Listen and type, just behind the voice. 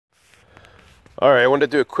Alright, I wanted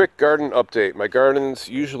to do a quick garden update. My gardens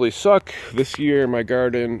usually suck. This year my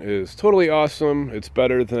garden is totally awesome. It's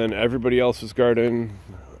better than everybody else's garden.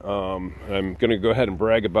 I'm going to go ahead and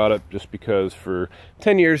brag about it just because for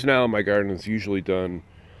 10 years now my garden is usually done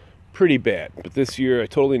pretty bad. But this year I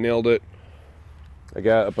totally nailed it. I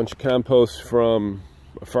got a bunch of compost from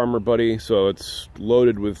a farmer buddy, so it's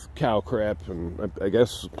loaded with cow crap, and I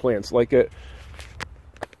guess plants like it.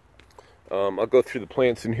 I'll go through the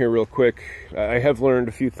plants in here real quick. I have learned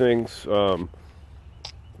a few things,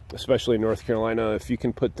 especially in North Carolina. If you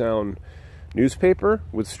can put down newspaper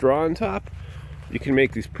with straw on top, you can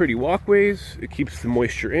make these pretty walkways. It keeps the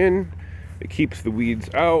moisture in, it keeps the weeds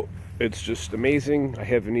out. It's just amazing. I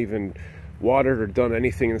haven't even watered or done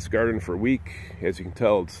anything in this garden for a week. As you can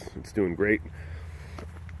tell, it's doing great.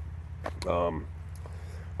 I'll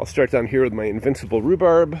start down here with my invincible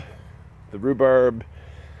rhubarb. The rhubarb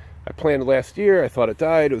I planted last year. I thought it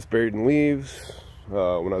died. It was buried in leaves.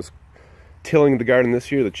 When I was tilling the garden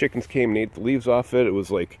this year, the chickens came and ate the leaves off it. It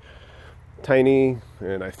was like tiny,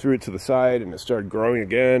 and I threw it to the side and it started growing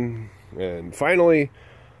again. And finally,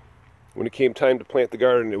 when it came time to plant the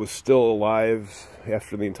garden, it was still alive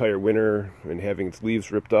after the entire winter and having its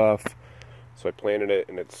leaves ripped off. So I planted it,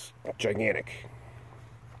 and it's gigantic.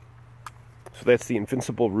 So that's the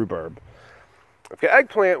invincible rhubarb. I've got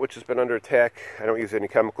eggplant, which has been under attack. I don't use any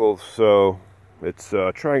chemicals, so it's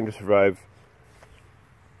trying to survive.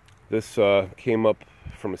 This came up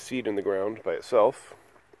from a seed in the ground by itself.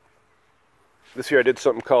 This year I did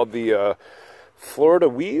something called the Florida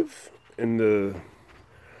weave, and the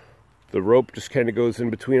rope just kind of goes in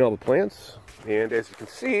between all the plants. And as you can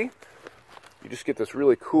see, you just get this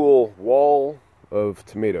really cool wall of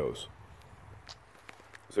tomatoes.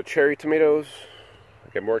 So cherry tomatoes.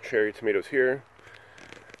 I've got more cherry tomatoes here.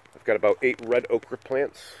 I've got about 8 red okra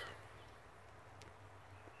plants.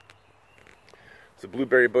 It's a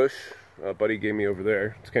blueberry bush a buddy gave me over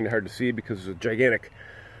there. It's kind of hard to see because there's a gigantic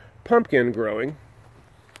pumpkin growing.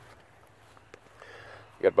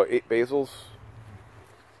 Got about 8 basils,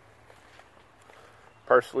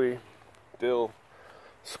 parsley, dill,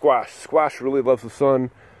 squash. Squash really loves the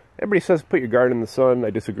sun. Everybody says put your garden in the sun.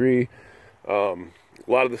 I disagree. A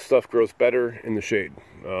lot of this stuff grows better in the shade.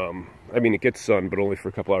 I mean, it gets sun, but only for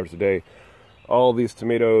a couple hours a day. All these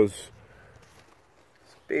tomatoes,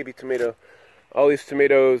 baby tomato, all these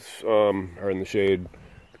tomatoes are in the shade.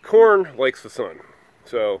 The corn likes the sun.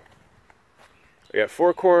 So I got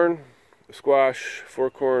 4 corn, a squash, 4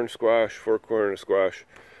 corn, squash, 4 corn, a squash.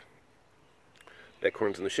 That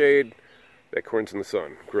corn's in the shade, that corn's in the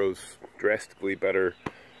sun. Grows drastically better.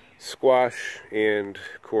 Squash and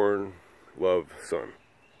corn love sun.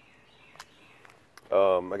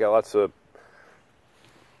 I got lots of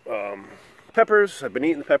peppers. I've been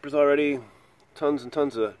eating the peppers already. Tons and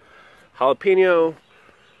tons of jalapeno.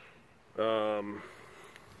 I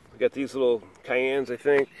got these little cayennes, I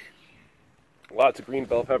think. Lots of green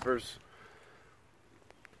bell peppers.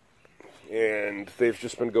 And they've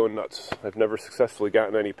just been going nuts. I've never successfully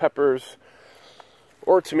gotten any peppers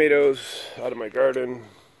or tomatoes out of my garden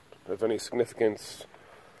of any significance.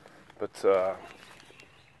 But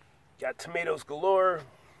got tomatoes galore.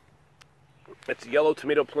 It's a yellow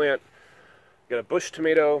tomato plant. Got a bush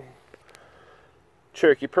tomato,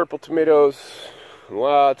 Cherokee purple tomatoes, and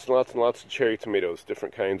lots and lots and lots of cherry tomatoes,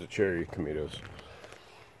 different kinds of cherry tomatoes.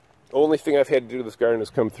 Only thing I've had to do to this garden is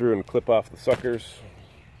come through and clip off the suckers.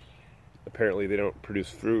 Apparently they don't produce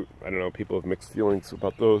fruit. I don't know, people have mixed feelings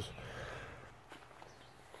about those.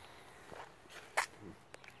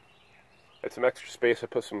 Got some extra space. I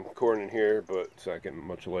put some corn in here, but it's not getting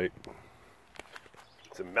much light.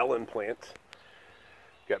 It's a melon plant.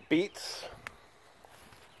 Got beets.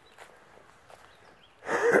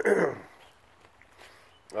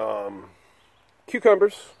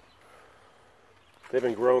 Cucumbers. They've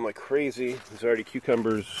been growing like crazy. There's already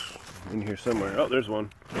cucumbers in here somewhere. Oh, there's one.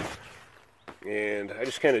 And I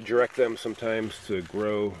just kind of direct them sometimes to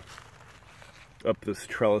grow up this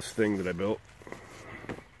trellis thing that I built.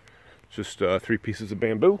 Just 3 pieces of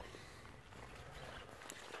bamboo.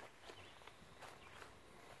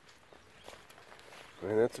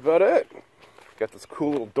 And that's about it. Got this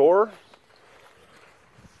cool little door.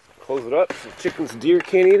 Close it up so chickens and deer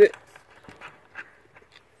can't eat it.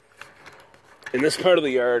 In this part of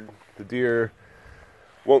the yard, the deer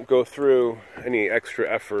won't go through any extra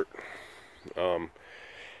effort.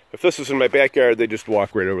 If this was in my backyard, they just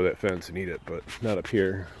walk right over that fence and eat it, but not up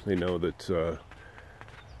here. They know that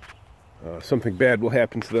something bad will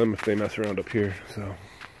happen to them if they mess around up here. So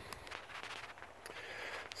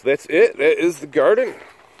that's it. That is the garden.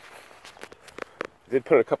 I did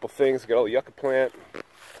put in a couple things. I got all the yucca plant.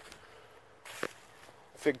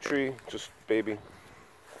 fig tree, just baby.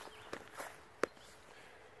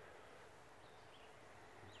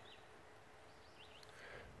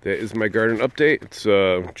 That is my garden update. It's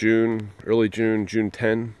early June, June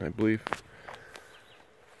 10, I believe.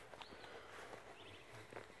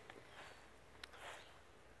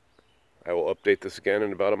 I will update this again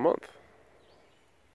in about a month.